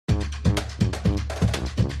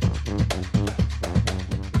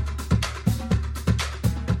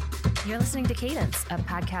You're listening to Cadence, a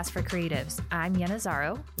podcast for creatives. I'm Yana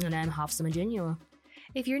Zaro. And I'm Hafsa Majinua.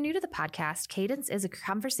 If you're new to the podcast, Cadence is a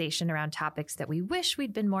conversation around topics that we wish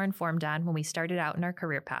we'd been more informed on when we started out in our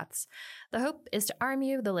career paths. The hope is to arm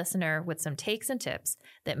you, the listener, with some takes and tips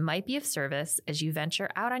that might be of service as you venture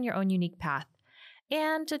out on your own unique path,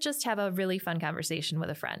 and to just have a really fun conversation with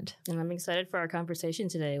a friend. And I'm excited for our conversation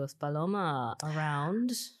today with Paloma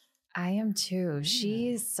around... I am too.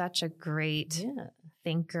 She's such a great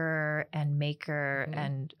thinker and maker. Mm-hmm.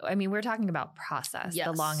 And I mean, we're talking about process,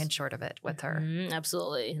 the long and short of it with her. Mm-hmm,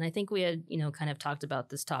 absolutely. And I think we had, kind of talked about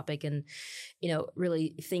this topic and,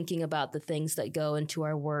 really thinking about the things that go into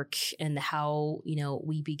our work and how,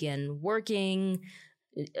 we begin working,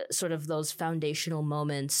 sort of those foundational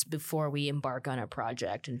moments before we embark on a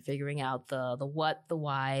project and figuring out the what, the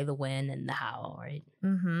why, the when, and the how, right?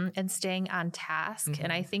 Mm-hmm. And staying on task. Mm-hmm.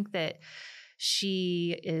 And I think that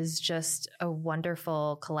she is just a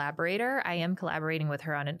wonderful collaborator. I am collaborating with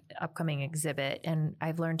her on an upcoming exhibit, and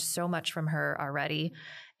I've learned so much from her already.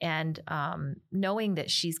 And knowing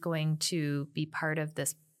that she's going to be part of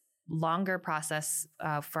this longer process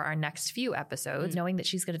for our next few episodes, knowing that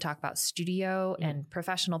she's going to talk about studio and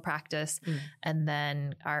professional practice. And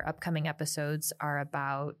then our upcoming episodes are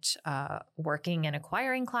about working and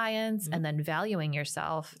acquiring clients and then valuing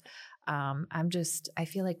yourself. I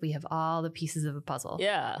feel like we have all the pieces of a puzzle.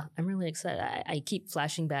 Yeah, I'm really excited. I keep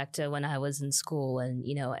flashing back to when I was in school, and,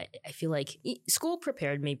 I feel like school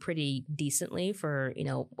prepared me pretty decently for,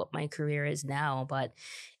 what my career is now, but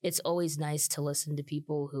it's always nice to listen to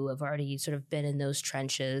people who have already sort of been in those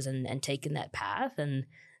trenches and taken that path, and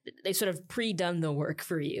they sort of pre-done the work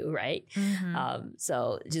for you, right? Mm-hmm.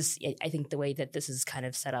 So I think the way that this is kind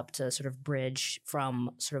of set up to sort of bridge from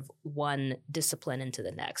sort of one discipline into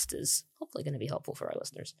the next is hopefully going to be helpful for our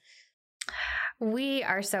listeners. We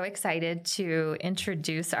are so excited to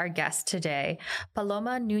introduce our guest today.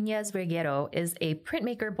 Paloma Núñez-Regueiro is a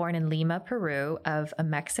printmaker born in Lima, Peru, of a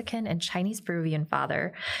Mexican and Chinese Peruvian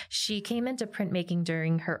father. She came into printmaking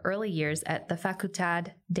during her early years at the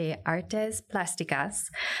Facultad de Artes Plásticas,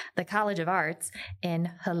 the College of Arts, in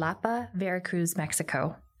Jalapa, Veracruz,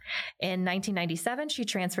 Mexico. In 1997, she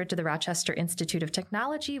transferred to the Rochester Institute of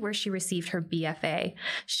Technology, where she received her BFA.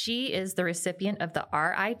 She is the recipient of the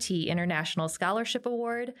RIT International Scholarship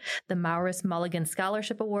Award, the Maurice Mulligan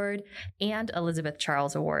Scholarship Award, and Elizabeth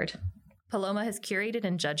Charles Award. Paloma has curated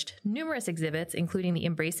and judged numerous exhibits, including the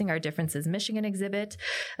Embracing Our Differences Michigan exhibit,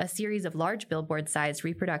 a series of large billboard-sized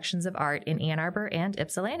reproductions of art in Ann Arbor and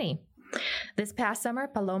Ypsilanti. This past summer,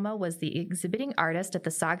 Paloma was the exhibiting artist at the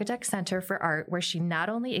Saugatuck Center for Art, where she not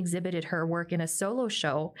only exhibited her work in a solo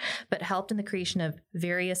show, but helped in the creation of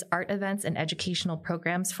various art events and educational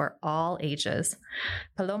programs for all ages.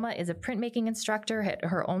 Paloma is a printmaking instructor at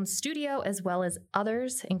her own studio, as well as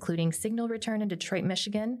others, including Signal Return in Detroit,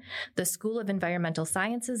 Michigan, the School of Environmental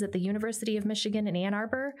Sciences at the University of Michigan in Ann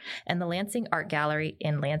Arbor, and the Lansing Art Gallery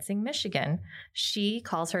in Lansing, Michigan. She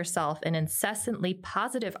calls herself an incessantly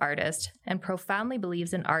positive artist and profoundly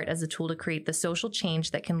believes in art as a tool to create the social change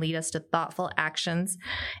that can lead us to thoughtful actions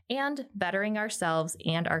and bettering ourselves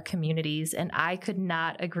and our communities. And I could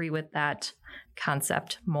not agree with that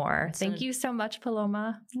concept more. Thank you so much,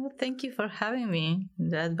 Paloma. Well, thank you for having me.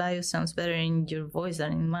 That bio sounds better in your voice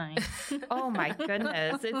than in mine. Oh my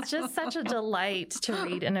goodness. It's just such a delight to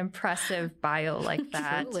read an impressive bio like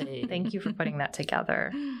that. Truly. Thank you for putting that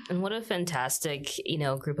together. And what a fantastic,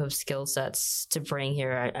 group of skill sets to bring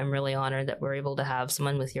here. I'm really honored that we're able to have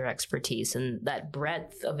someone with your expertise and that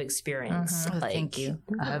breadth of experience. Mm-hmm. Thank you.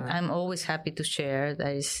 I'm always happy to share.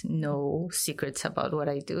 There is no secrets about what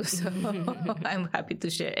I do. So I'm happy to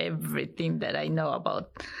share everything that I know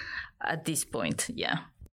about at this point. Yeah.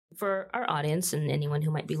 For our audience and anyone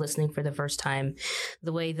who might be listening for the first time,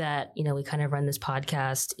 the way that, we kind of run this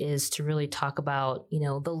podcast is to really talk about,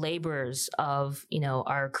 the labors of,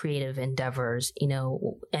 our creative endeavors,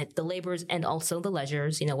 at the labors and also the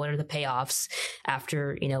leisures, what are the payoffs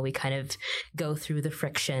after, we kind of go through the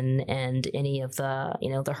friction and any of the,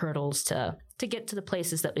 the hurdles to get to the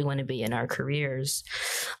places that we want to be in our careers.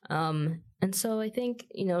 And so I think,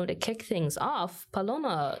 to kick things off,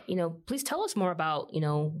 Paloma, please tell us more about,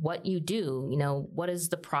 what you do, what is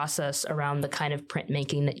the process around the kind of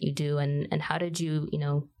printmaking that you do and how did you,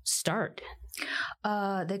 start?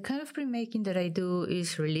 The kind of printmaking that I do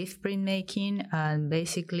is relief printmaking, and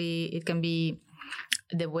basically it can be,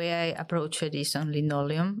 the way I approach it is on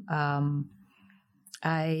linoleum.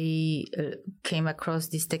 I came across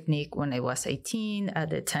this technique when I was 18, at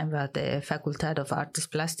the time at the Facultad of Artes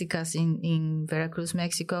Plásticas in Veracruz,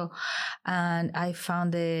 Mexico. And I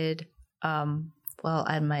found it,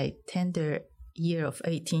 at my tender year of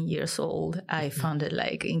 18 years old, I found it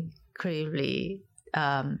like incredibly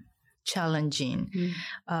challenging.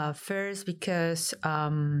 First, because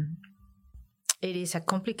it is a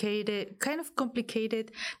kind of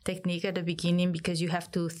complicated technique at the beginning, because you have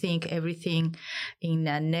to think everything in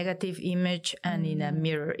a negative image and in a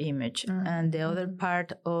mirror image. And the other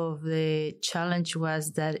part of the challenge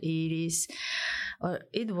was that is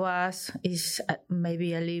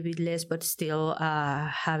maybe a little bit less, but still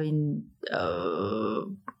having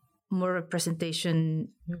more representation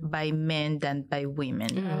by men than by women.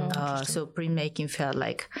 So printmaking felt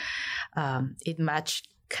like it matched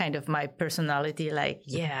kind of my personality, like,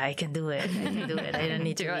 yeah, I can do it. I don't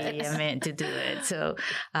need to be a man to do it. So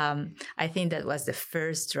I think that was the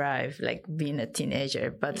first drive, like being a teenager.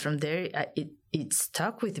 But from there, it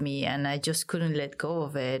stuck with me, and I just couldn't let go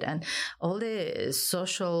of it. And all the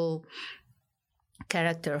social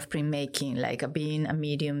character of printmaking, like being a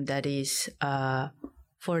medium that is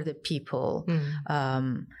for the people,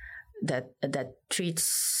 that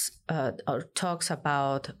treats or talks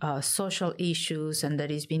about social issues, and that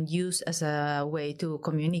is being used as a way to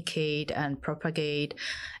communicate and propagate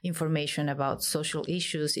information about social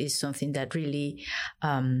issues, is something that really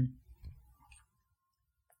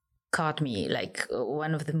caught me, like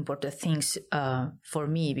one of the important things for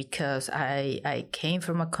me, because I came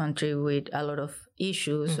from a country with a lot of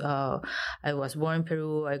issues. I was born in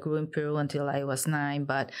Peru. I grew in Peru until I was 9,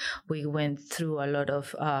 but we went through a lot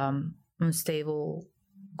of unstable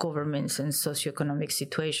governments and socioeconomic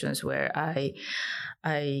situations where I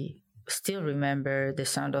still remember the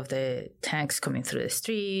sound of the tanks coming through the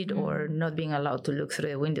street, or not being allowed to look through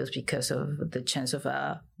the windows because of the chance of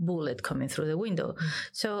a bullet coming through the window.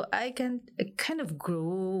 So I kind of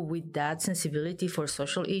grew with that sensibility for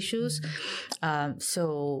social issues.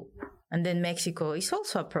 And then Mexico is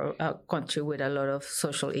also a country with a lot of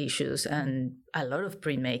social issues and a lot of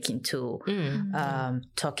printmaking too,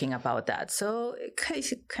 talking about that. So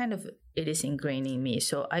it is ingrained in me.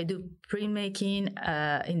 So I do printmaking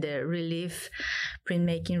in the relief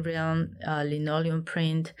printmaking realm, linoleum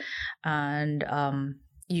print, and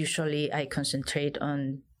usually I concentrate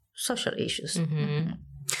on social issues.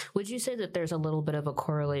 Would you say that there's a little bit of a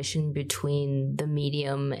correlation between the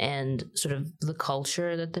medium and sort of the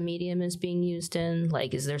culture that the medium is being used in?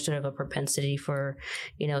 Like, is there sort of a propensity for,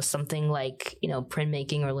 something like,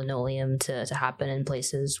 printmaking or linoleum to happen in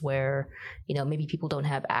places where, maybe people don't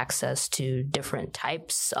have access to different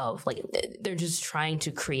types of, like, they're just trying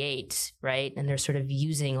to create, right? And they're sort of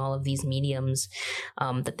using all of these mediums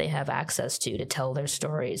that they have access to tell their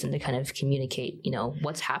stories and to kind of communicate,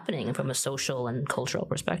 what's happening from a social and cultural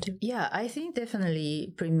perspective. Yeah, I think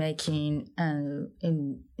definitely printmaking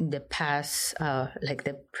in the past, like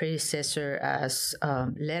the predecessor as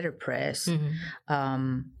letterpress,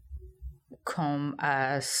 come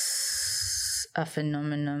as a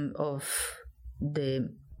phenomenon of the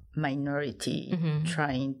minority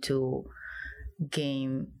trying to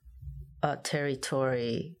gain a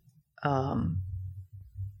territory and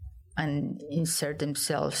insert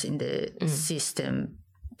themselves in the system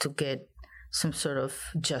to get some sort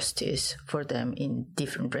of justice for them in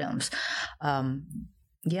different realms.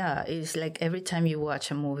 It's like every time you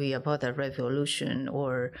watch a movie about a revolution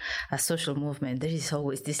or a social movement, there is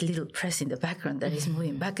always this little press in the background that is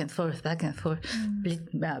moving back and forth,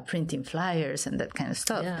 printing flyers and that kind of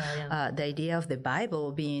stuff. The idea of the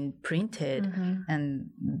Bible being printed and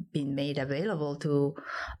being made available to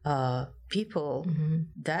people,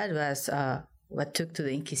 that was what took to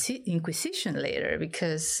the Inquisition later,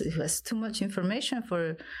 because it was too much information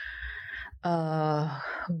for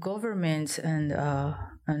governments and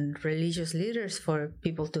religious leaders for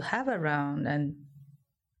people to have around, and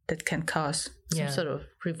that can cause some sort of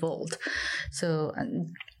revolt. So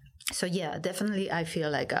definitely I feel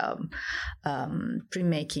like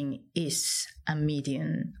printmaking is a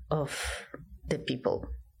medium of the people.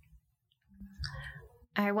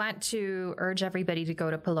 I want to urge everybody to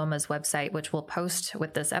go to Paloma's website, which we'll post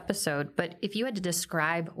with this episode. But if you had to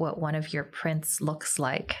describe what one of your prints looks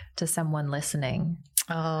like to someone listening,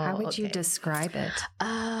 how would you describe it?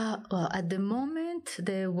 Well, at the moment,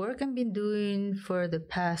 the work I've been doing for the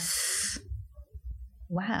past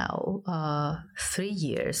 3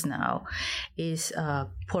 years now is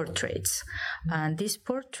portraits. And these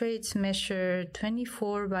portraits measure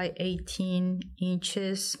 24 by 18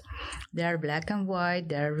 inches. They are black and white.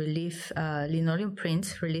 They are relief linoleum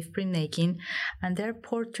prints, relief printmaking, and they're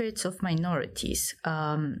portraits of minorities.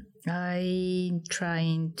 I'm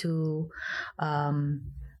trying to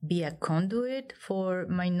be a conduit for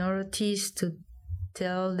minorities to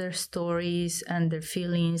tell their stories and their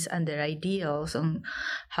feelings and their ideals on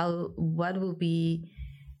what will be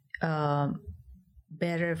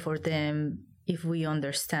better for them if we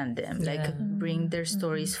understand them, like bring their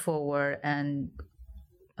stories forward and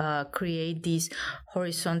create this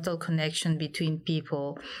horizontal connection between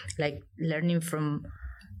people, like learning from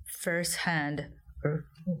firsthand or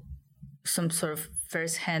some sort of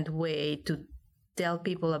firsthand way to tell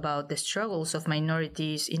people about the struggles of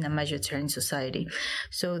minorities in a majoritarian society.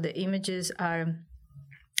 So the images are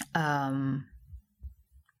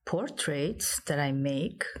portraits that I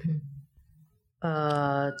make,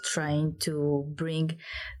 trying to bring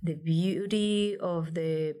the beauty of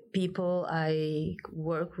the people I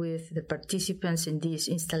work with, the participants in this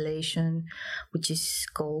installation, which is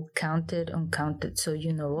called Counted, Uncounted, So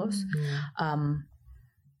You Know Us.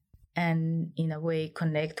 And in a way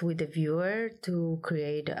connect with the viewer to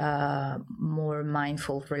create a more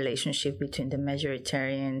mindful relationship between the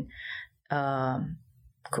majoritarian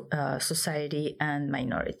society and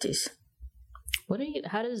minorities. How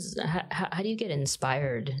do you get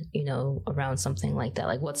inspired, around something like that?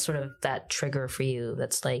 Like, what's sort of that trigger for you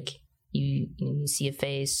that's like you see a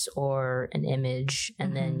face or an image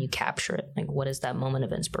and then you capture it? Like, what does that moment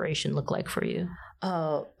of inspiration look like for you?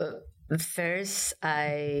 First,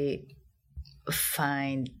 I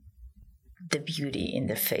find the beauty in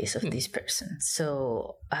the face of this person.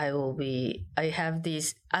 So I have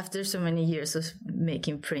this, after so many years of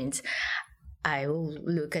making prints, I will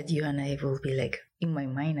look at you and I will be like, in my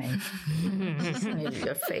mind, just move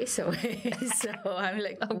your face away. So I'm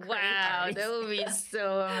like, wow, that would be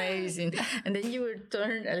so amazing. And then you would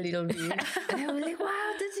turn a little bit, and I was like,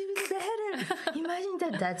 wow, that's even better.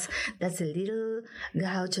 Imagine that's a little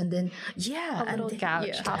gouge, and then a little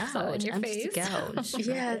gouge pops out in your face. Gouge.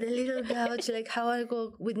 Yeah, the little gouge, like how I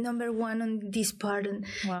go with number 1 on this part, and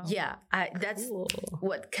that's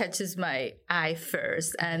what catches my eye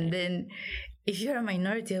first, and then. If you're a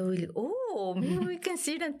minority, I will, maybe we can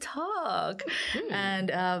sit and talk.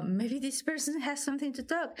 And maybe this person has something to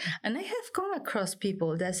talk. And I have come across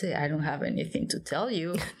people that say, I don't have anything to tell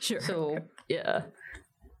you. Sure. So, yeah.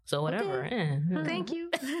 So whatever. Okay. Thank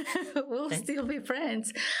you. We'll still be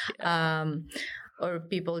friends. Or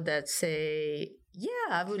people that say,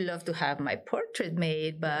 I would love to have my portrait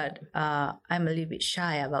made, but I'm a little bit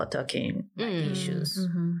shy about talking my issues.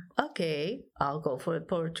 Okay, I'll go for a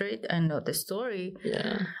portrait. I know the story.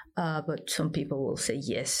 Yeah. But some people will say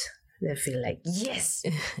yes. They feel like, yes,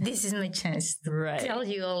 this is my chance to tell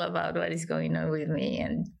you all about what is going on with me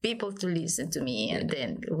and people to listen to me. And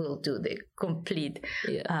then we'll do the complete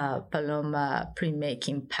Paloma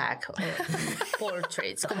printmaking pack of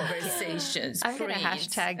portraits, conversations. I'm going to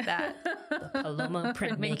hashtag that. The Paloma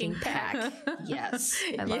printmaking pack. Yes.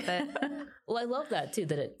 I love it. Well, I love that too,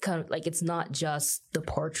 that it kind of like, it's not just the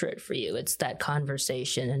portrait for you. It's that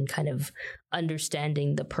conversation and kind of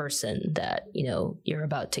understanding the person that, you're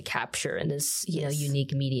about to capture in this,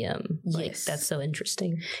 unique medium. Like, that's so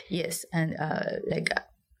interesting. Yes. And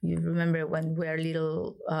you remember when we are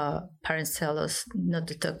little, parents tell us not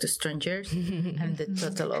to talk to strangers. I'm the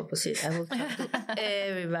total opposite. I will talk to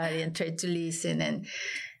everybody and try to listen and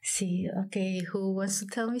see, okay, who wants to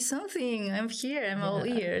tell me something? I'm here. I'm all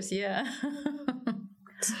ears. Yeah.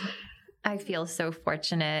 I feel so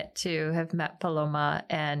fortunate to have met Paloma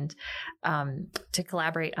and to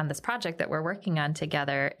collaborate on this project that we're working on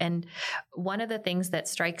together. And one of the things that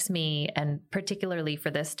strikes me, and particularly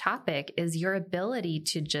for this topic, is your ability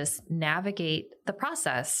to just navigate the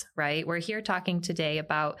process, right? We're here talking today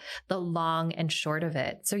about the long and short of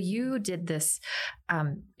it. So you did this,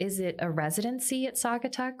 is it a residency at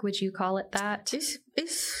Saugatuck? Would you call it that?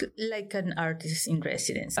 It's like an artist in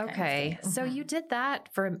residence. Okay. So you did that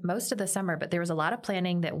for most of the summer, but there was a lot of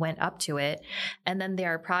planning that went up to it. And then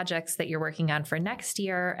there are projects that you're working on for next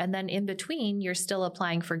year. And then in between, you're still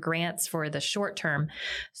applying for grants for the short term.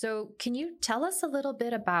 So can you tell us a little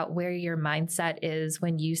bit about where your mindset is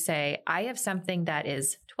when you say, I have something that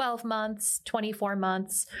is 12 months, 24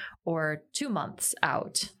 months, or 2 months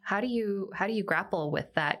out? How do you grapple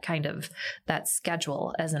with that kind of that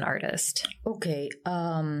schedule as an artist? Okay.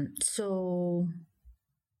 So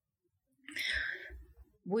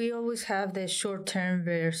we always have the short term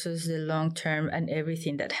versus the long term and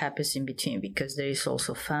everything that happens in between, because there is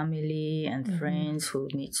also family and friends who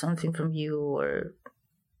need something from you or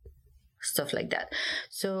stuff like that.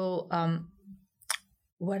 So,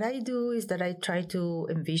 what I do is that I try to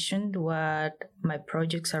envision what my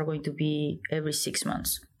projects are going to be every 6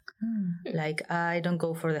 months. Like, I don't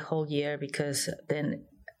go for the whole year because then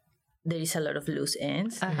there is a lot of loose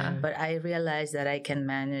ends. But I realize that I can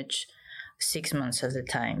manage 6 months at a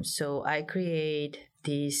time. So I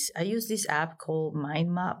use this app called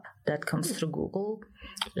Mind Map that comes through Google.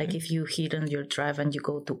 Like if you hit on your drive and you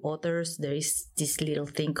go to others, there is this little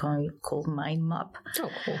thing called Mind Map. Oh,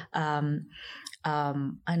 cool.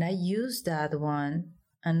 And I use that one,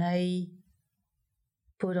 and I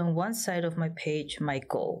put on one side of my page my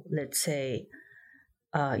goal. Let's say,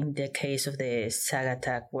 in the case of the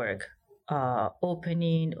SAG-ATTAC work,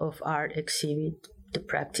 opening of art exhibit, the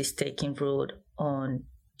practice taking root on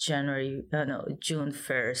June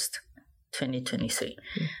 1st, 2023.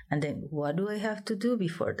 And then what do I have to do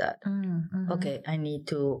before that? Okay, I need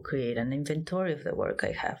to create an inventory of the work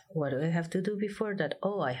I have. What do I have to do before that?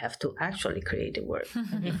 Oh, I have to actually create the work.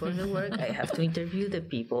 And before the work, I have to interview the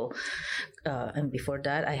people. And before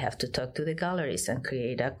that, I have to talk to the galleries and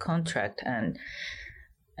create a contract and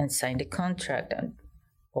sign the contract and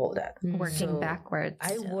all that. Working backwards.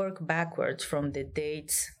 I work backwards from the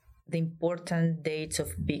dates, the important dates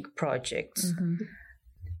of big projects,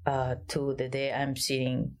 to the day I'm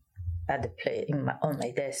sitting at the on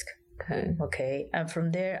my desk. Okay. And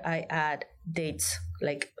from there, I add dates.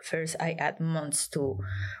 Like first, I add months to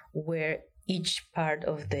where each part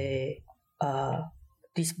of the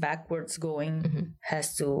this backwards going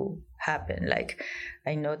has to happen. Like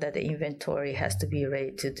I know that the inventory has to be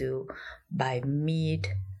ready to do by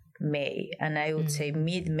mid-May. And I would say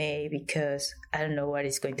mid-May because I don't know what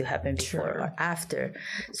is going to happen before or after.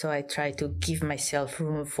 So I try to give myself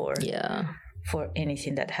room for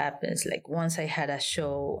anything that happens. Like once I had a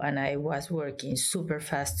show and I was working super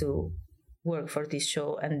fast to work for this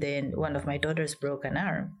show, and then one of my daughters broke an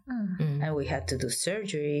arm and we had to do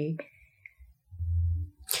surgery.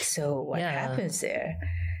 So what happens there?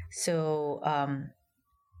 So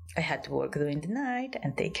I had to work during the night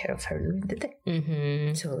and take care of her during the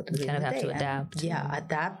day. So you kind of have to adapt.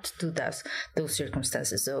 Adapt to those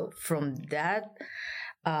circumstances. So from that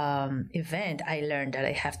event, I learned that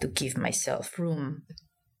I have to give myself room.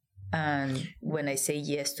 And when I say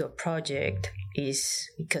yes to a project, is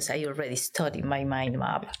because I already studied my mind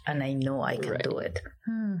map and I know I can do it.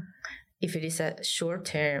 If it is a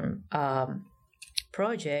short-term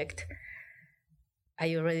project,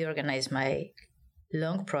 I already organized my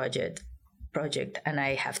long project and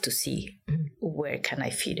I have to see where can I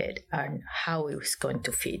fit it and how it's going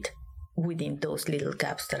to fit within those little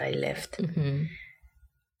gaps that I left, and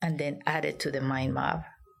then add it to the mind map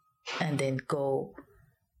and then go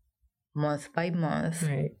month by month,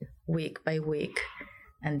 week by week,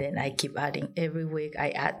 and then I keep adding. Every week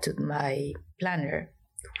I add to my planner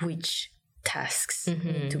which tasks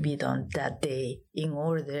need to be done that day in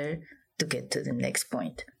order to get to the next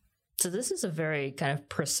point. So this is a very kind of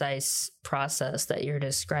precise process that you're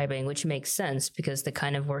describing, which makes sense because the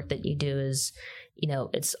kind of work that you do is,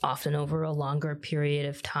 it's often over a longer period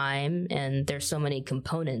of time and there's so many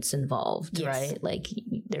components involved, right? Like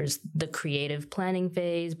there's the creative planning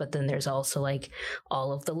phase, but then there's also like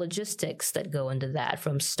all of the logistics that go into that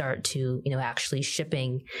from start to, actually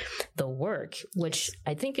shipping the work, which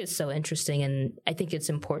I think is so interesting. And I think it's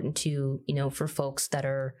important to, for folks that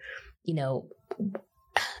are,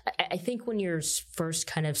 I think when you're first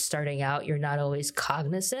kind of starting out, you're not always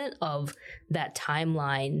cognizant of that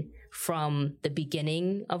timeline from the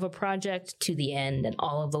beginning of a project to the end and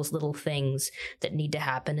all of those little things that need to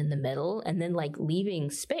happen in the middle. And then like leaving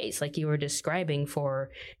space, like you were describing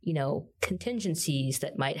for, contingencies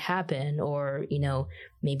that might happen, or,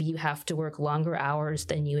 maybe you have to work longer hours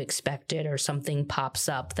than you expected, or something pops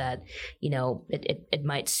up that, it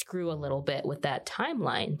might screw a little bit with that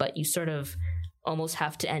timeline, but you sort of almost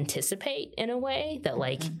have to anticipate in a way that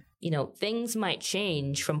like, things might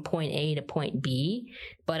change from point A to point B,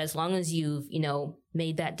 but as long as you've,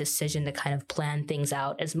 made that decision to kind of plan things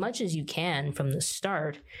out as much as you can from the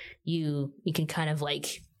start, you can kind of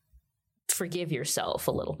like forgive yourself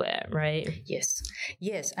a little bit, right? Yes.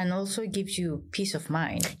 And also it gives you peace of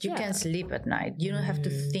mind. You can sleep at night. You don't have to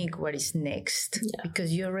think what is next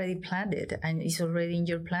because you already planned it and it's already in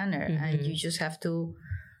your planner and you just have to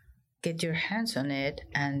get your hands on it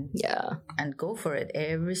and go for it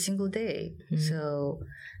every single day. So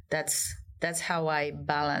that's how I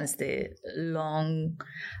balance the long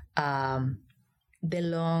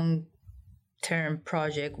term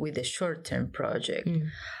project with the short term project.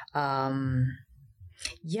 And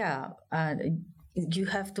you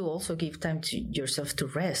have to also give time to yourself to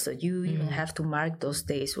rest. So you even have to mark those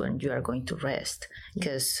days when you are going to rest,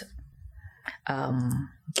 because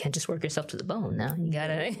you can't just work yourself to the bone now. You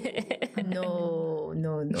gotta no.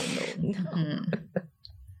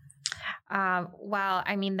 Well,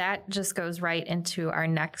 I mean, that just goes right into our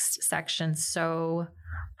next section so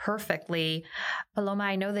perfectly. Paloma,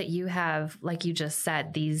 I know that you have, like you just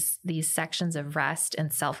said, these sections of rest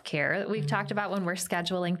and self-care that we've talked about when we're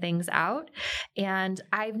scheduling things out. And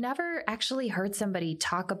I've never actually heard somebody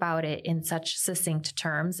talk about it in such succinct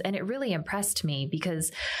terms. And it really impressed me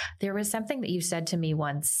because there was something that you said to me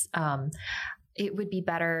once. It would be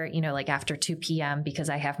better, like after 2 p.m. because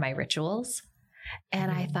I have my rituals.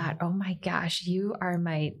 And I thought, oh my gosh, you are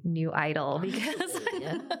my new idol,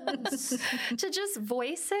 because to just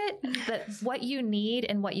voice it, that what you need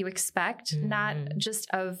and what you expect, not just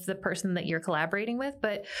of the person that you're collaborating with,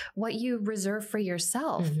 but what you reserve for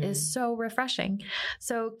yourself is so refreshing.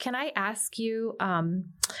 So can I ask you,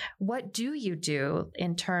 what do you do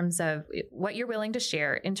in terms of what you're willing to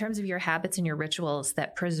share in terms of your habits and your rituals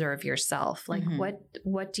that preserve yourself? Like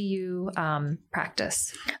what do you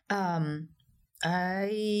practice?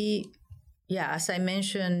 As I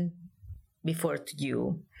mentioned before to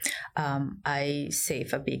you, I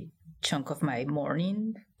save a big chunk of my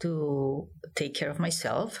morning to take care of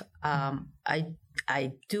myself. I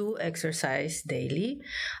do exercise daily.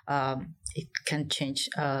 It can change.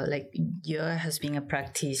 Like yoga has been a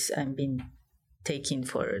practice I've been taking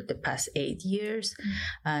for the past 8 years,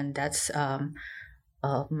 and that's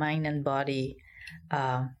mind and body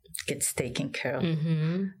gets taken care of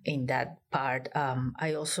in that part.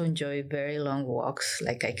 I also enjoy very long walks.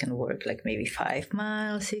 Like I can work like maybe 5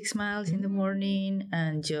 miles, 6 miles in the morning,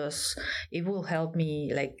 and just it will help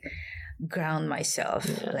me like ground myself,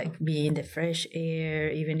 like be in the fresh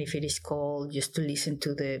air, even if it is cold, just to listen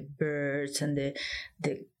to the birds and the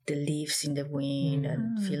leaves in the wind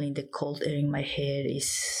and feeling the cold air in my head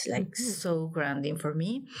is like so grounding for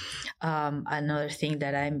me. Another thing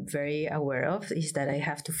that I'm very aware of is that I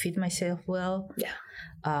have to feed myself well.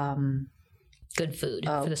 Good food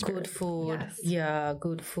for the spirit. Good food. Yes.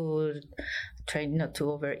 Good food. Try not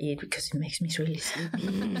to overeat because it makes me really sleepy.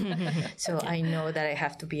 So I know that I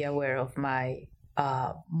have to be aware of my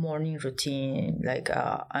morning routine. Like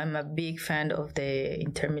I'm a big fan of the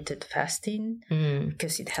intermittent fasting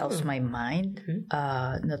because it helps my mind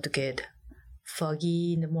not to get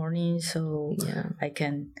foggy in the morning, so I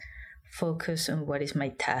can focus on what is my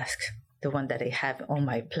task, the one that I have on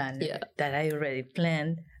my planner that I already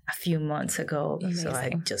planned a few months ago. Amazing. So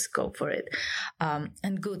I just go for it.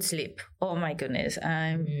 And good sleep. Oh my goodness,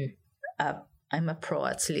 I'm a pro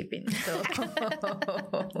at sleeping. So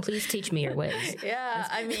please teach me your ways. Yeah,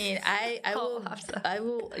 I mean, I will.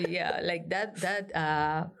 Yeah, like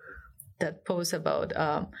that post about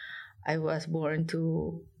I was born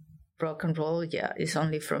to rock and roll. Yeah, it's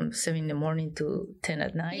only from 7 in the morning to 10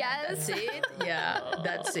 at night. Yes, that's it. Yeah,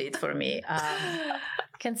 that's it for me.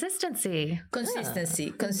 Consistency.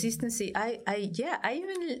 I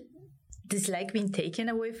even dislike being taken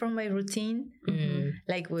away from my routine.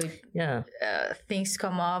 Like when things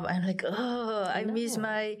come up, I'm like, I miss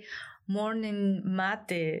my morning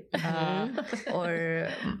mate or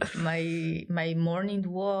my morning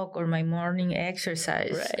walk or my morning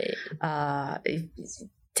exercise. Right.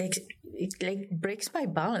 It like breaks my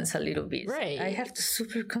balance a little bit. Right. I have to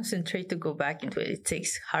super concentrate to go back into it. It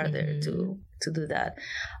takes harder to do that.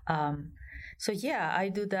 So yeah, I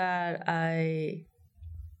do that. I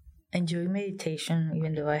enjoy meditation,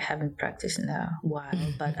 even though I haven't practiced in a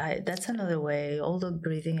while, but that's another way. All the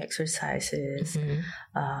breathing exercises.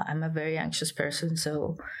 I'm a very anxious person,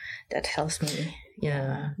 so that helps me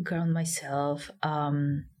ground myself.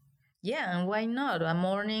 And why not a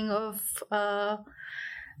morning of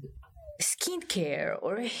skincare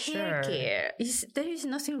or hair care? There is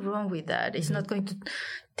nothing wrong with that. It's not going to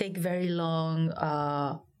take very long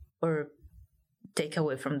or take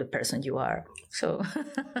away from the person you are. So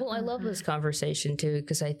well, I love this conversation too,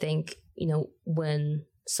 because I think, when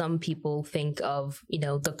some people think of,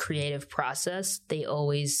 the creative process, they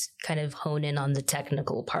always kind of hone in on the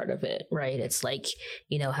technical part of it, right? It's like,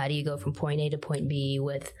 how do you go from point A to point B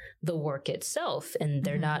with the work itself? And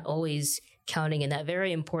they're not always counting in that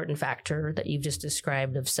very important factor that you've just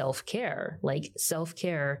described of self-care. Like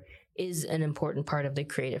self-care is an important part of the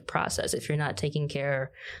creative process. If you're not taking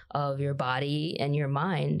care of your body and your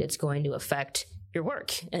mind, it's going to affect your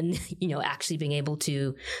work and, actually being able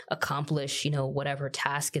to accomplish, whatever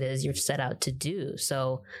task it is you've set out to do.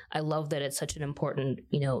 So I love that it's such an important,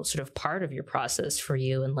 sort of part of your process for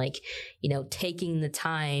you, and taking the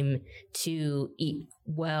time to eat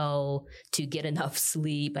well, to get enough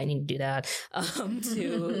sleep. I need to do that,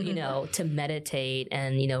 to meditate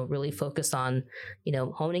and, really focus on,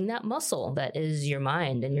 honing that muscle that is your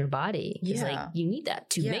mind and your body. It's like you need that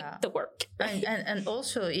to make the work. And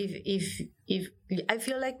also if I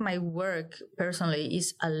feel like my work personally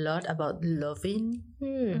is a lot about loving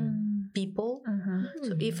people.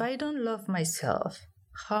 So if I don't love myself,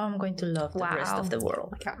 how am I going to love the rest of the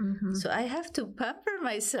world? So I have to pamper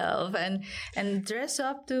myself and dress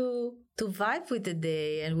up to vibe with the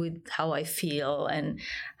day and with how I feel and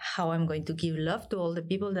how I'm going to give love to all the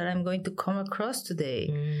people that I'm going to come across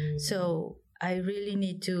today. So I really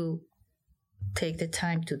need to take the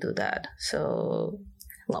time to do that. So,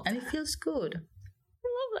 and it feels good.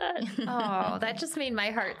 Oh, that just made my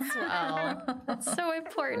heart swell. It's so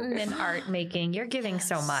important in art making. You're giving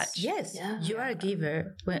so much. Yes, you are a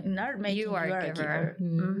giver. When in art making, you are a giver.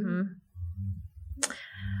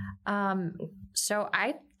 So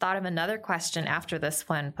I thought of another question after this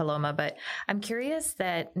one, Paloma, but I'm curious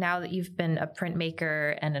that now that you've been a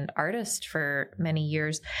printmaker and an artist for many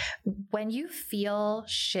years, when you feel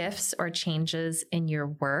shifts or changes in your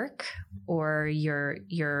work or your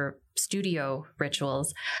studio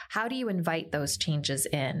rituals, how do you invite those changes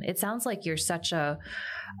in? It sounds like you're such a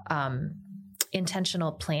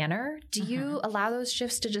intentional planner. Do you allow those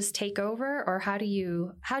shifts to just take over, or how do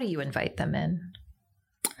you invite them in?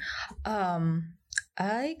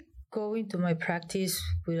 I go into my practice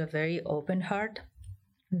with a very open heart,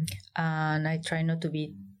 and I try not to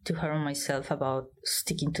be too hard on myself about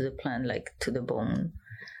sticking to the plan, like to the bone.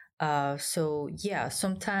 So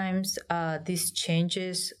sometimes these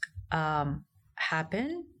changes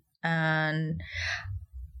happen, and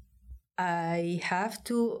I have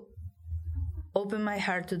to open my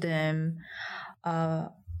heart to them,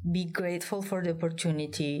 be grateful for the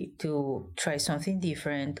opportunity to try something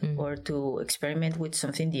different or to experiment with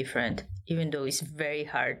something different, even though it's very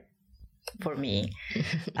hard for me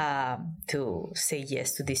to say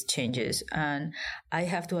yes to these changes. And I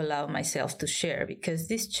have to allow myself to share, because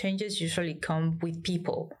these changes usually come with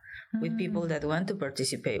people. With people that want to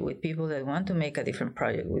participate, with people that want to make a different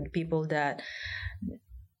project, with people that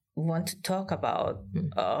want to talk about,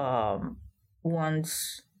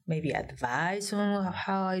 wants maybe advice on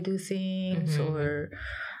how I do things, or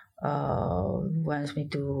wants me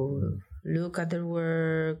to look at their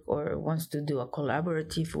work, or wants to do a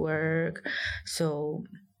collaborative work. So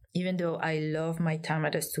even though I love my time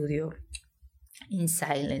at a studio in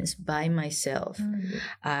silence by myself,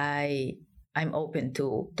 I'm open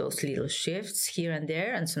to those little shifts here and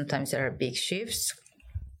there, and sometimes there are big shifts.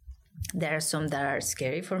 There are some that are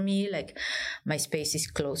scary for me, like my space is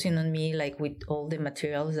closing on me, like with all the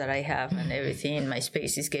materials that I have and everything, my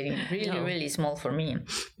space is getting really, really small for me.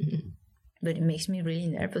 But it makes me really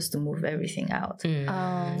nervous to move everything out.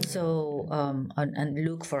 So, and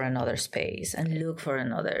look for another space and look for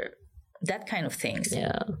another, that kind of things.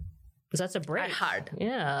 Yeah. Because that's a break. Hard.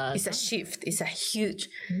 Yeah. It's a shift. It's a huge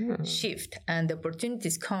shift. And the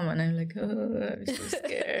opportunities come and I'm like, oh, I'm so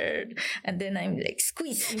scared. And then I'm like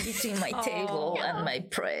squeezing between my table and my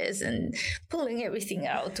press and pulling everything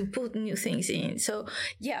out to put new things in. So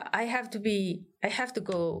yeah, I have to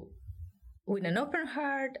go with an open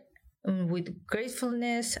heart, with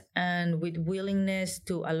gratefulness and with willingness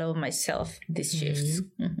to allow myself these shifts.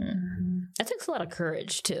 That takes a lot of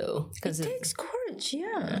courage too. It takes courage,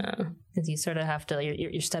 yeah. Because you sort of have to,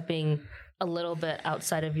 you're stepping a little bit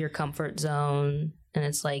outside of your comfort zone, and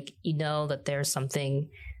it's like, that there's something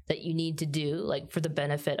that you need to do, like for the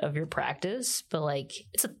benefit of your practice, but like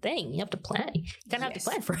it's a thing. You have to plan. You kind of have to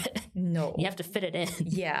plan for it. No, you have to fit it in.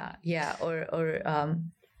 Yeah, or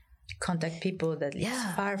contact people that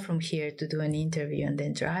live far from here to do an interview and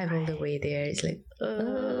then drive all the way there. It's like,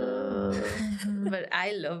 but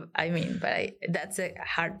that's a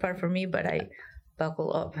hard part for me, but I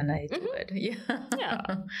buckle up and I do it. Yeah.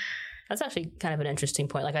 That's actually kind of an interesting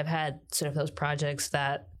point. Like I've had sort of those projects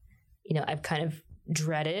that, I've kind of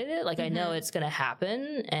dreaded it. Like I know it's going to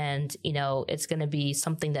happen and, it's going to be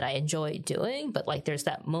something that I enjoy doing, but like there's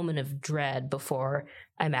that moment of dread before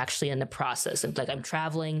I'm actually in the process. And like I'm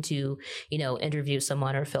traveling to, interview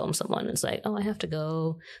someone or film someone. It's like, oh, I have to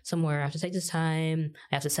go somewhere. I have to take this time.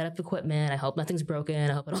 I have to set up equipment. I hope nothing's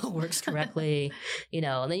broken. I hope it all works correctly,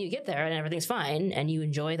 and then you get there and everything's fine and you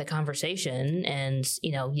enjoy the conversation and,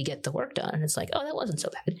 you get the work done. It's like, oh, that wasn't so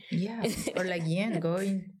bad. Yeah. Or like,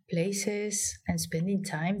 going places and spending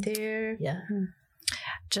time there. Yeah.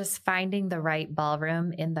 just finding the right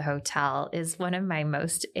ballroom in the hotel is one of my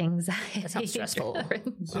most anxiety. That sounds stressful.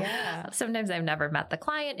 Yeah. Sometimes I've never met the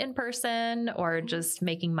client in person, or just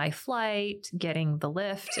making my flight, getting the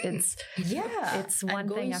lift. It's one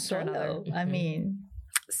thing after another. I mean,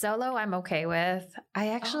 solo I'm okay with.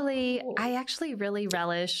 I actually really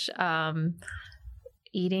relish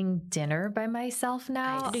eating dinner by myself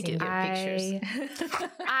now. I've seen your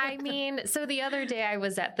pictures. I mean, so the other day I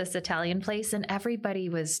was at this Italian place and everybody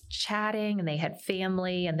was chatting and they had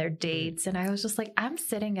family and their dates. And I was just like, I'm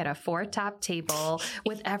sitting at a 4-top table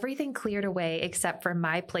with everything cleared away except for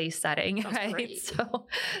my place setting. That's right. great.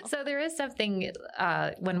 So there is something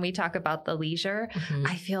when we talk about the leisure,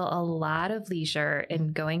 I feel a lot of leisure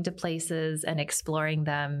in going to places and exploring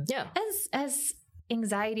them. Yeah. As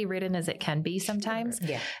anxiety ridden as it can be sometimes,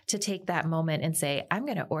 to take that moment and say, I'm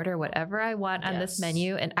going to order whatever I want on this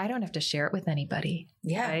menu and I don't have to share it with anybody.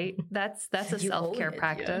 Yeah. Right. That's a self-care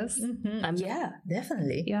practice.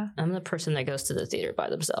 Definitely. Yeah. I'm the person that goes to the theater by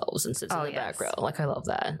themselves and sits in the back row. Like, I love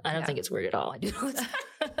that. I don't think it's weird at all. I do.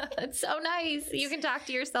 It's so nice. You can talk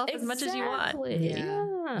to yourself as much as you want.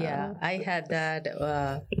 Yeah. I had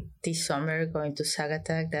that this summer going to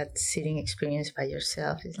Sagatag, that sitting experience by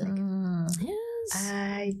yourself is like,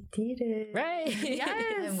 I did it. Right.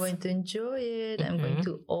 Yes. I'm going to enjoy it. I'm going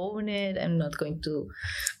to own it. I'm not going to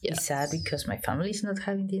be sad because my family is not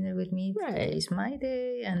having dinner with me. Right. Today is my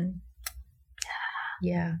day. And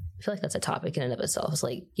I feel like that's a topic in and of itself. It's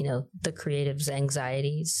like, the creative's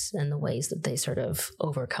anxieties and the ways that they sort of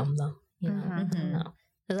overcome them. I don't know.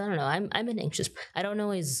 Because I don't know. I'm an anxious. I don't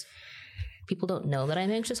always. People don't know that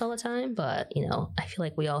I'm anxious all the time, but I feel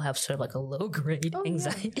like we all have sort of like a low grade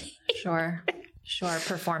anxiety. Sure.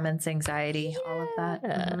 Performance anxiety, all of that.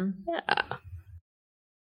 Yeah.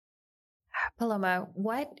 Paloma,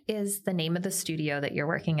 what is the name of the studio that you're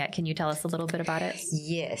working at? Can you tell us a little bit about it?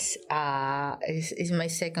 Yes. It's my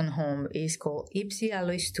second home. It's called Ipsy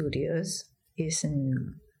Alloy Studios. It's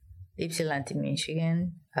in Ypsilanti,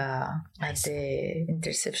 Michigan, at the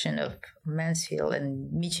intersection of Mansfield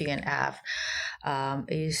and Michigan Ave.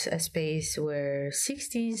 Is a space where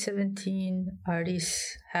 16, 17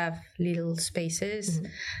 artists have little spaces.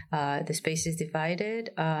 The space is divided,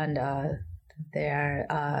 and there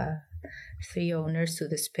are 3 owners to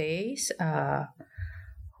the space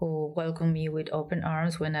who welcomed me with open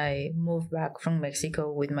arms when I moved back from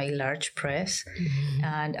Mexico with my large press.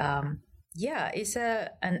 And it's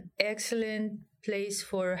an excellent place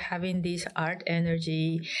for having this art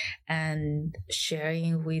energy and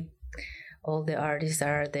sharing with all the artists that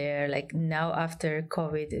are there. Like now after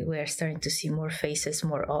COVID, we're starting to see more faces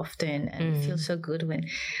more often, and it feels so good when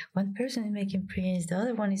one person is making prints, the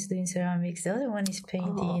other one is doing ceramics, the other one is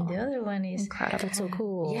painting, the other one is incredible. That's so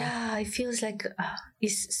cool. Yeah, it feels like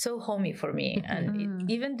it's so homey for me. And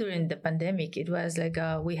even during the pandemic, it was like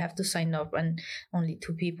we have to sign up, and only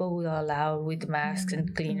 2 people will allow with masks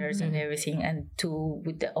and cleaners and everything, and 2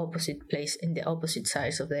 with the opposite place in the opposite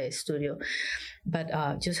sides of the studio. But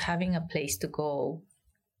just having a place to go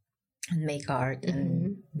and make art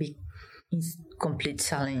and be in complete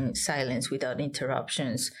silence without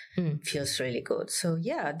interruptions feels really good. So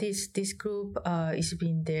this group has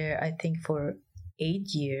been there, I think, for 8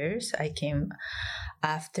 years. I came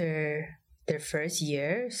after their first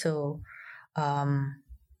year, so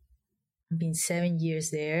been 7 years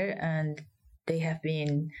there, and they have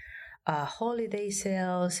been holiday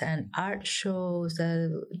sales and art shows that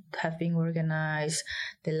have been organized.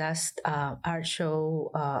 The last art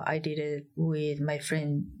show, I did it with my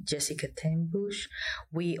friend Jessica Tenbush.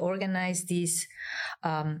 We organized this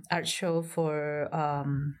art show for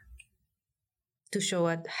to show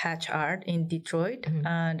at Hatch Art in Detroit,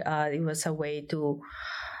 and it was a way to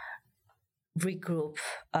regroup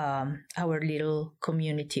our little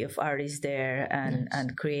community of artists there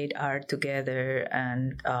and create art together,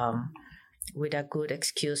 and with a good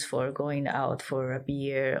excuse for going out for a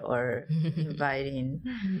beer or inviting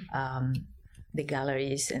the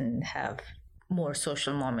galleries and have more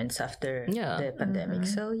social moments after the pandemic.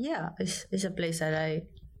 So it's a place that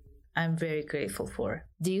I'm very grateful for.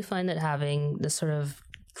 Do you find that having this sort of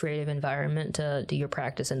creative environment to do your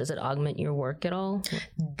practice, and does it augment your work at all?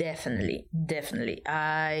 Definitely.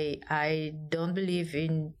 I don't believe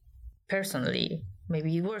in, personally,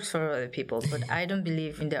 maybe it works for other people, but I don't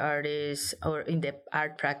believe in the artist or in the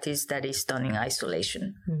art practice that is done in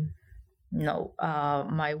isolation. No,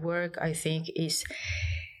 my work, I think, is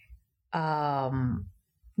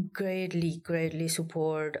greatly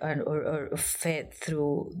support or fed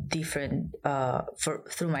through different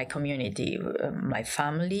through my community, my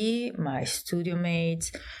family, my studio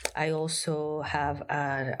mates. I also have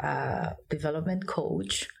a development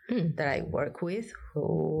coach that I work with,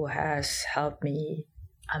 who has helped me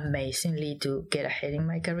amazingly to get ahead in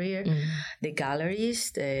my career. The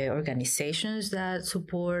galleries, the organizations that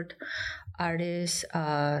support artists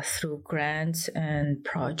through grants and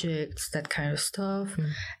projects, that kind of stuff,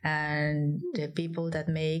 and the people that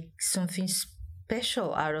make something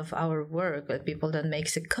special out of our work, the people that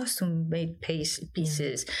makes the custom made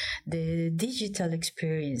pieces, the digital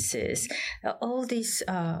experiences, all these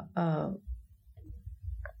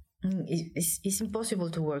it's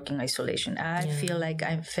impossible to work in isolation. I feel like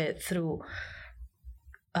I'm fed through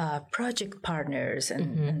project partners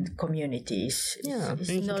and communities.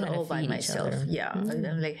 It's not all by myself.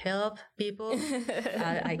 I'm like, help people.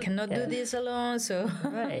 I cannot do this alone. So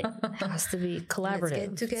it has to be collaborative.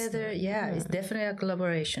 Let's get together. It's definitely a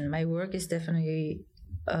collaboration. My work is definitely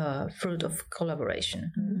fruit of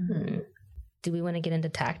collaboration. Do we want to get into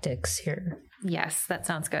tactics here? Yes, that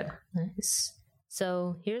sounds good. Nice.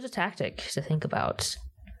 So here's a tactic to think about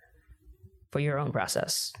for your own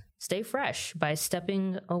process. Stay fresh by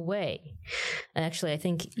stepping away. And actually, I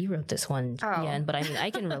think you wrote this one, Jen, but I mean,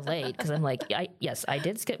 I can relate because I'm like, yes, I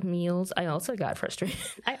did skip meals. I also got frustrated.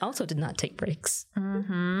 I also did not take breaks.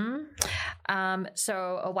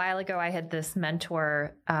 So a while ago, I had this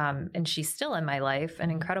mentor, and she's still in my life,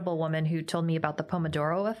 an incredible woman who told me about the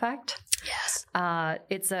Pomodoro effect. Yes.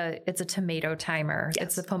 It's a tomato timer. Yes.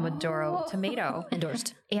 It's a Pomodoro tomato.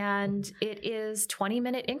 Endorsed. And it is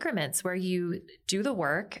 20-minute increments where you do the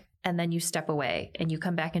work and then you step away and you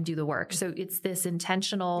come back and do the work. So it's this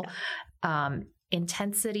intentional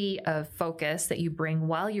intensity of focus that you bring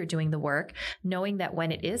while you're doing the work, knowing that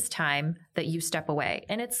when it is time that you step away.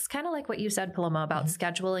 And it's kind of like what you said, Paloma, about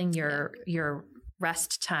scheduling your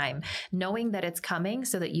rest time, knowing that it's coming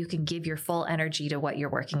so that you can give your full energy to what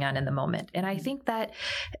you're working on in the moment. And I think that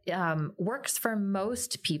works for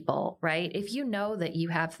most people, right? If you know that you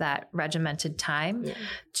have that regimented time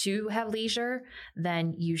to have leisure,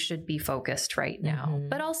 then you should be focused right now.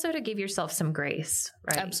 But also to give yourself some grace,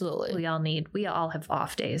 right? Absolutely. We all have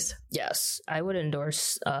off days. Yes. I would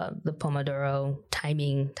endorse the Pomodoro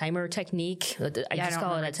timer technique. I just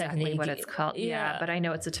call it a exactly technique. What it's called. Yeah, but I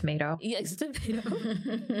know it's a tomato. Yeah, it's a tomato.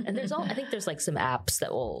 And I think there's like some apps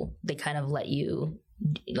that they kind of let you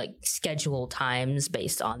like schedule times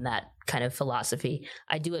based on that kind of philosophy.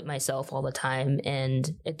 I do it myself all the time and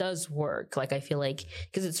it does work. Like I feel like,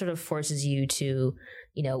 because it sort of forces you to,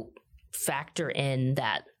 factor in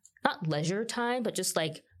that, not leisure time, but just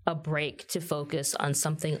like a break to focus on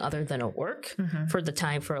something other than a work for the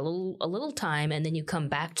time, for a little time, and then you come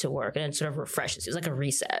back to work and it sort of refreshes. It's like a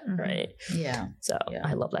reset, right? Yeah. So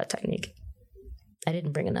I love that technique. I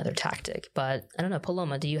didn't bring another tactic, but I don't know,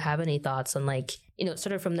 Paloma, do you have any thoughts on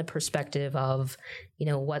sort of from the perspective of,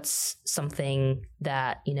 what's something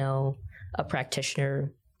that, a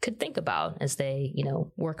practitioner could think about as they,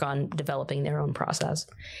 work on developing their own process?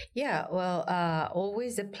 Yeah, well,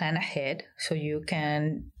 always plan ahead so you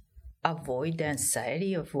can avoid the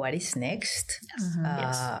anxiety of what is next.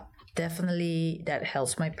 Yes. Definitely that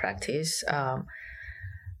helps my practice.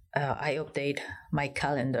 I update my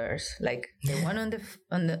calendars, like the one on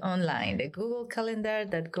the online, the Google Calendar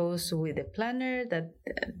that goes with the planner that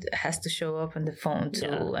has to show up on the phone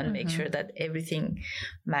too, and make sure that everything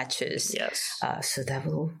matches. Yes. So that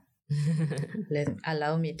will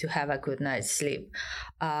allow me to have a good night's sleep.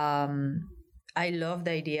 I love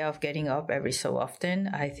the idea of getting up every so often.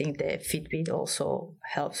 I think the Fitbit also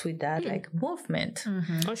helps with that, like movement.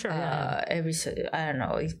 Oh, sure. I don't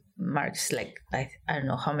know, it marks like, I don't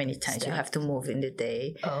know how many times you have to move in the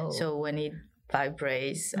day. So when it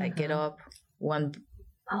vibrates, I get up,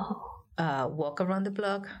 walk around the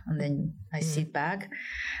block, and then I sit back.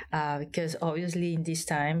 Because obviously in these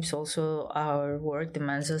times also our work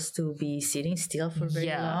demands us to be sitting still for very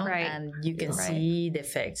long, and you can see the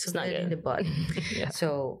effects of it in the body.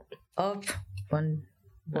 So up,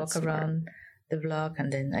 walk around the block,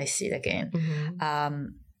 and then I sit again.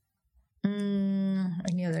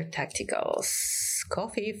 Any other tacticals?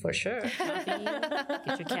 Coffee for sure.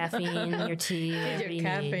 Get your caffeine, your tea. Get your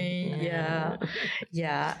caffeine,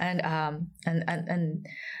 yeah. And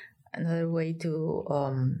another way to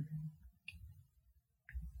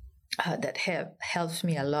that helps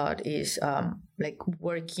me a lot is like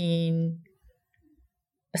working,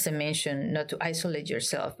 as I mentioned, not to isolate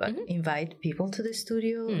yourself, but invite people to the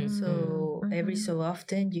studio. So every so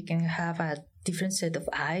often you can have a different set of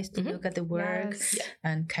eyes to look at the work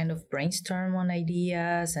and kind of brainstorm on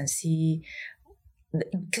ideas and see,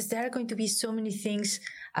 because there are going to be so many things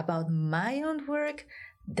about my own work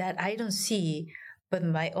that I don't see, but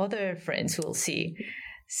my other friends will see.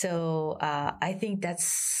 So I think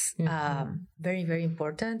that's very, very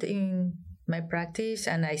important in my practice,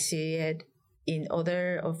 and I see it in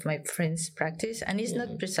other of my friends' practice. And it's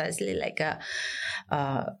not precisely like a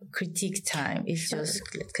critique time. It's just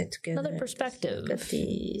let's get together, another perspective, look at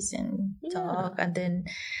this and talk, and then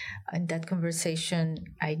in that conversation,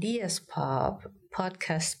 ideas pop,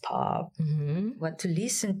 podcasts pop, what to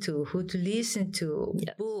listen to, who to listen to,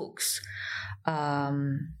 books.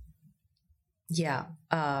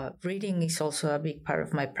 Reading is also a big part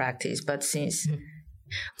of my practice, but since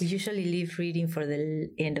we usually leave reading for the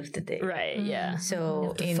end of the day. Right, yeah.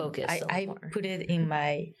 So I put it in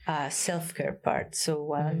my self-care part. So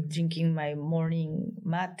while I'm drinking my morning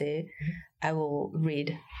mate, I will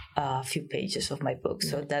read a few pages of my book.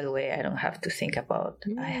 So that way I don't have to think about,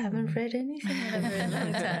 I haven't read anything in a very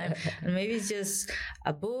long time. And maybe it's just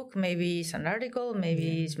a book, maybe it's an article,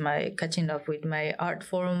 maybe it's my catching up with my art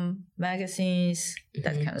forum magazines,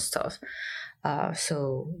 that kind of stuff. I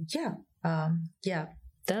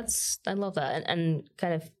love that. And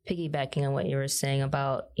kind of piggybacking on what you were saying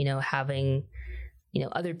about, having,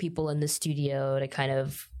 other people in the studio to kind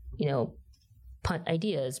of, punt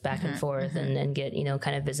ideas back and forth and get,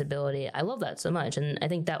 kind of visibility. I love that so much. And I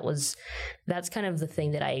think that's kind of the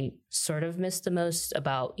thing that I sort of miss the most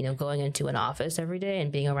about, going into an office every day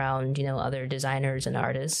and being around, other designers and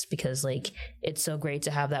artists, because like, it's so great to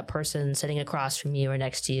have that person sitting across from you or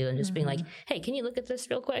next to you and just being like, hey, can you look at this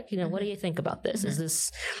real quick? What do you think about this? Is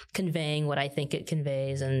this conveying what I think it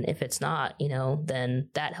conveys? And if it's not, then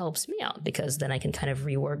that helps me out, because then I can kind of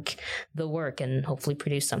rework the work and hopefully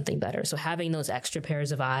produce something better. So having those extra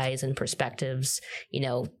pairs of eyes and perspectives,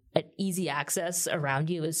 at easy access around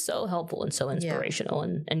you is so helpful and so inspirational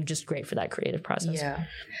and just great for that creative process. Yeah.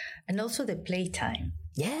 And also the playtime.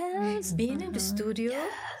 Yes. Being in the studio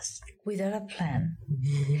without a plan.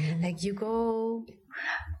 Like you go,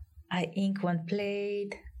 I ink one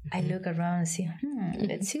plate, I look around and see,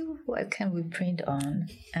 let's see what can we print on,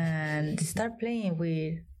 and start playing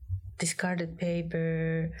with discarded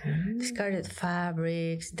paper, discarded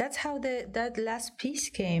fabrics. That's how that last piece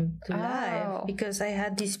came to life, because I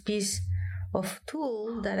had this piece of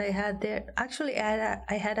tulle that I had there. Actually, I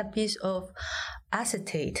had a piece of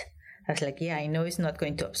acetate. I was like, I know it's not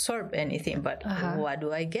going to absorb anything, but what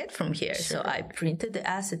do I get from here? Sure. So I printed the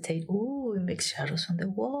acetate. Ooh, it makes shadows on the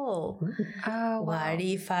wall. What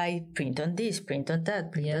if I print on this, print on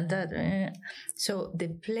that, print on that? So the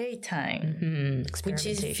playtime, which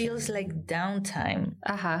feels like downtime,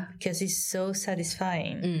 because it's so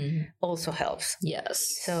satisfying, also helps.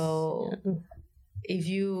 Yes. So if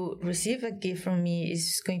you receive a gift from me,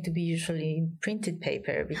 it's going to be usually printed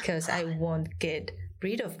paper, because I won't get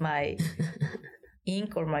rid of my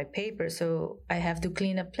ink or my paper, so I have to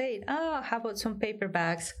clean a plate. How about some paper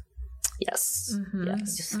bags? Yes.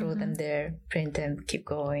 Yes. Just throw them there, print them, keep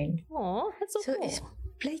going. Oh, that's so cool.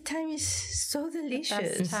 Playtime is so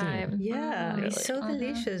delicious. Best time. Yeah, really. It's so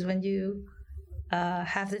delicious when you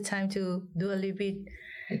have the time to do a little bit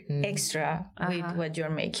extra with what you're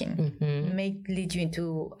making. Lead you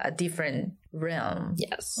into a different realm.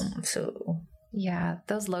 Yes. Yeah,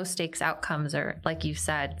 those low stakes outcomes are, like you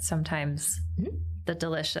said, sometimes the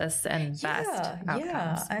delicious and best outcomes.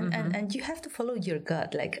 Yeah, and you have to follow your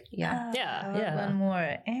gut. Like, one more.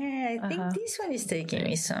 I think this one is taking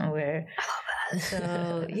me somewhere. I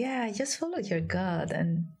love that. So just follow your gut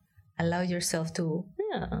and allow yourself to.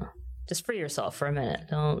 Yeah, just free yourself for a minute.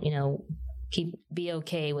 Don't be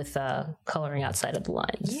okay with coloring outside of the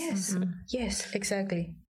lines. Yes, yes,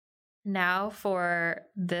 exactly. Now for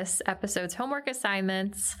this episode's homework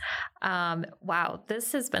assignments. Wow,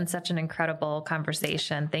 this has been such an incredible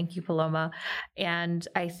conversation. Thank you, Paloma. And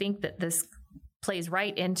I think that this plays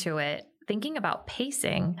right into it, thinking about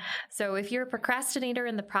pacing. So if you're a procrastinator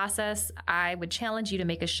in the process, I would challenge you to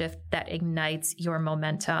make a shift that ignites your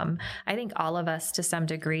momentum. I think all of us to some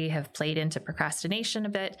degree have played into procrastination a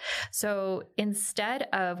bit. So instead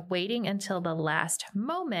of waiting until the last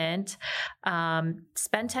moment,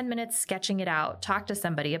 spend 10 minutes sketching it out. Talk to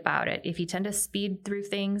somebody about it. If you tend to speed through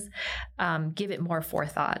things, give it more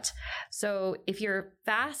forethought. So if you're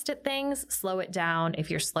fast at things, slow it down. If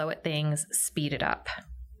you're slow at things, speed it up.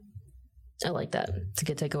 I like that. It's a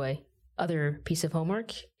good takeaway. Other piece of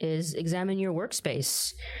homework is examine your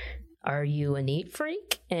workspace. Are you a neat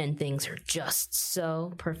freak and things are just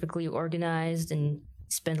so perfectly organized and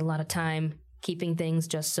spend a lot of time keeping things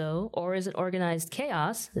just so? Or is it organized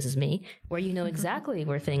chaos, this is me, where you know exactly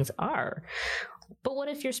where things are? But what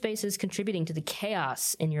if your space is contributing to the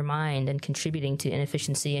chaos in your mind and contributing to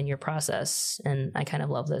inefficiency in your process? And I kind of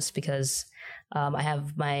love this because I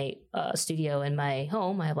have my studio in my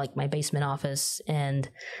home. I have like my basement office, and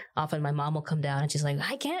often my mom will come down and she's like,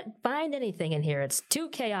 I can't find anything in here. It's too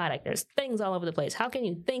chaotic. There's things all over the place. How can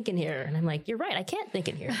you think in here? And I'm like, you're right. I can't think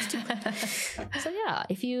in here. It's too So yeah,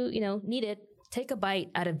 if you need it, take a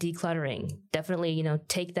bite out of decluttering. Definitely,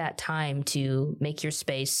 take that time to make your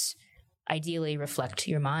space ideally reflect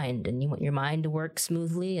your mind. And you want your mind to work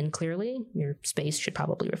smoothly and clearly, your space should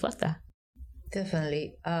probably reflect that.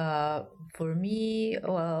 Definitely. For me,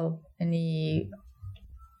 any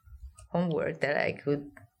homework that I could,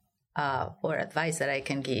 or advice that I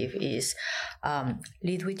can give is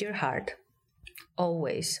lead with your heart.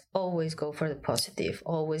 Always go for the positive.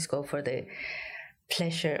 Always go for the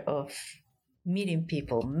pleasure of meeting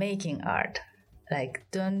people, making art. Like,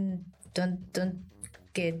 don't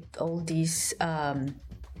get all these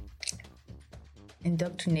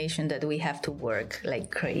indoctrination that we have to work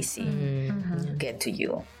like crazy to get to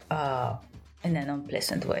you in an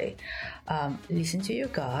unpleasant way. Listen to your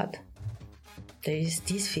gut. There is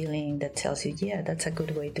this feeling that tells you, yeah, that's a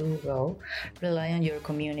good way to go. Rely on your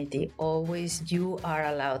community. Always, you are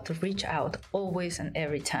allowed to reach out, always and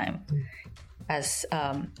every time. As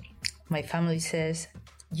my family says,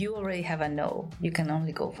 you already have a no. You can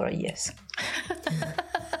only go for a yes.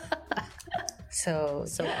 So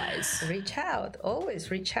wise. Reach out. Always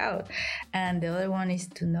reach out. And the other one is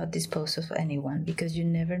do not dispose of anyone, because you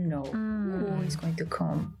never know who is going to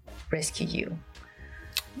come rescue you.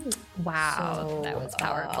 Wow, that was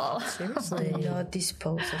powerful. Seriously. Do not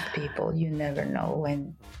dispose of people. You never know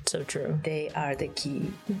when So true. they are the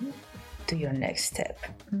key to your next step.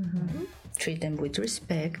 Treat them with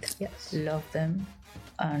respect. Yes. Love them,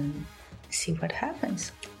 and see what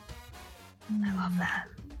happens. I love that.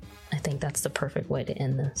 I think that's the perfect way to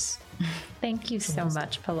end this. Thank you so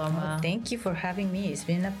much, Paloma. Thank you for having me. It's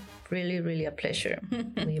been a really a pleasure.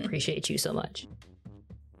 We appreciate you so much.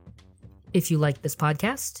 If you like this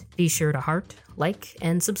podcast, be sure to heart, like,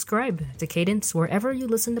 and subscribe to Cadence wherever you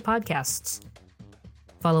listen to podcasts.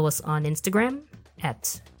 Follow us on Instagram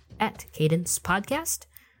at Cadence Podcast,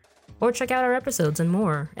 or check out our episodes and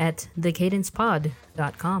more at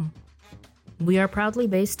thecadencepod.com. We are proudly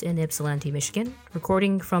based in Ypsilanti, Michigan,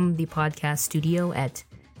 recording from the podcast studio at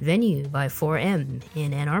Venue by 4M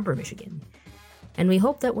in Ann Arbor, Michigan. And we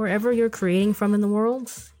hope that wherever you're creating from in the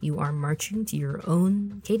world, you are marching to your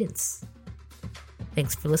own cadence.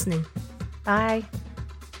 Thanks for listening. Bye.